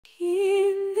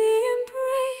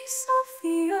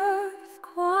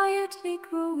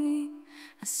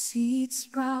A seed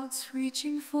sprouts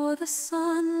reaching for the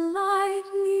sunlight,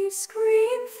 leaves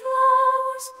green,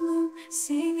 flowers bloom,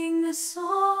 singing the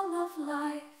song of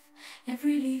life,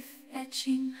 every leaf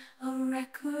etching a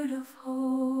record of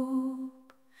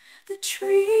hope. The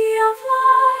tree of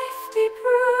life,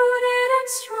 deep-rooted and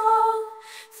strong,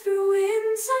 through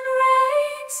winds and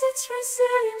rains its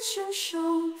resilience shall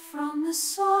show. From the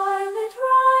soil it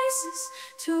rises,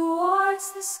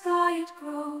 towards the sky it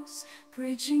grows,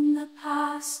 bridging the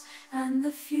past and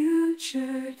the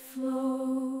future it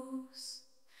flows.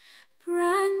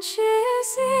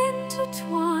 Branches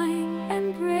intertwine,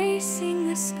 embracing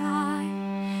the sky.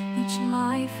 Each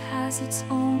life has its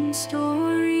own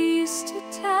stories to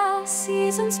tell.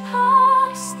 Seasons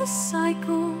pass, the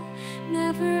cycle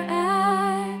never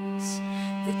ends.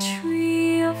 The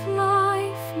tree of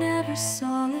life, never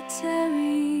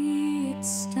solitary, it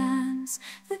stands.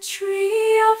 The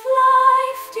tree of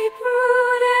life,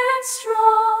 deep-rooted and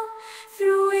strong,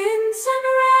 through winds and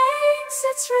rains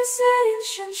its resilience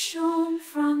shall shown.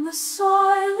 From the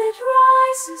soil it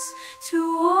rises,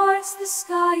 towards the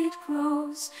sky it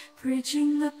grows,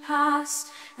 bridging the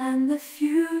past and the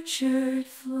future it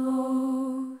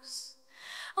flows.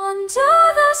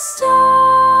 Under the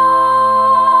stars,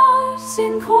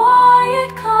 in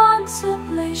quiet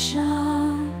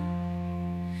contemplation,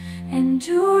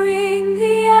 enduring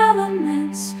the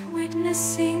elements,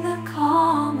 witnessing the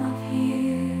calm of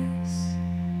years.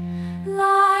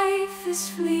 Life is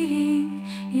fleeting,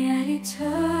 yet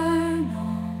eternal.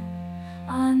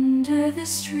 Under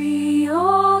this tree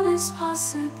all is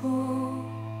possible.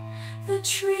 The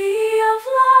tree of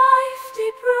life,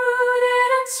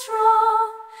 deep-rooted and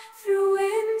strong, through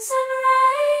winds and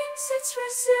rains its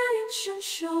resilience shall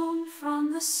shown. From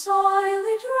the soil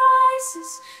it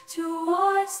rises,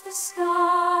 towards the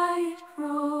sky it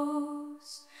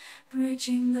grows,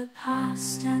 bridging the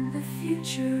past and the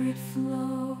future it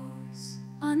flows.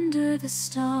 Under the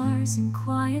stars in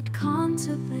quiet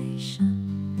contemplation,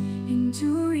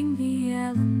 enduring the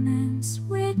elements,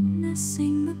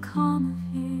 witnessing the calm of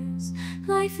years.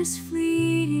 Life is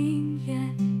fleeting,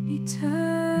 yet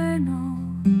eternal.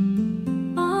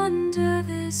 Under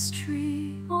this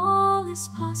tree, all is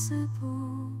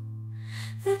possible.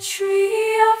 The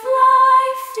tree of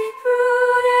life,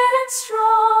 deep-rooted and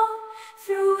strong,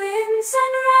 through winds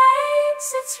and rains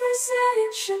its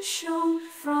resilience shall show.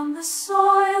 From the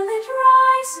soil it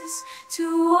rises,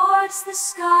 towards the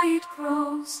sky it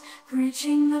grows,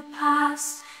 bridging the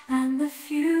past and the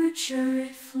future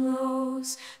it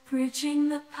flows, bridging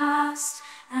the past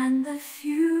and the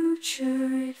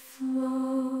future it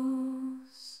flows.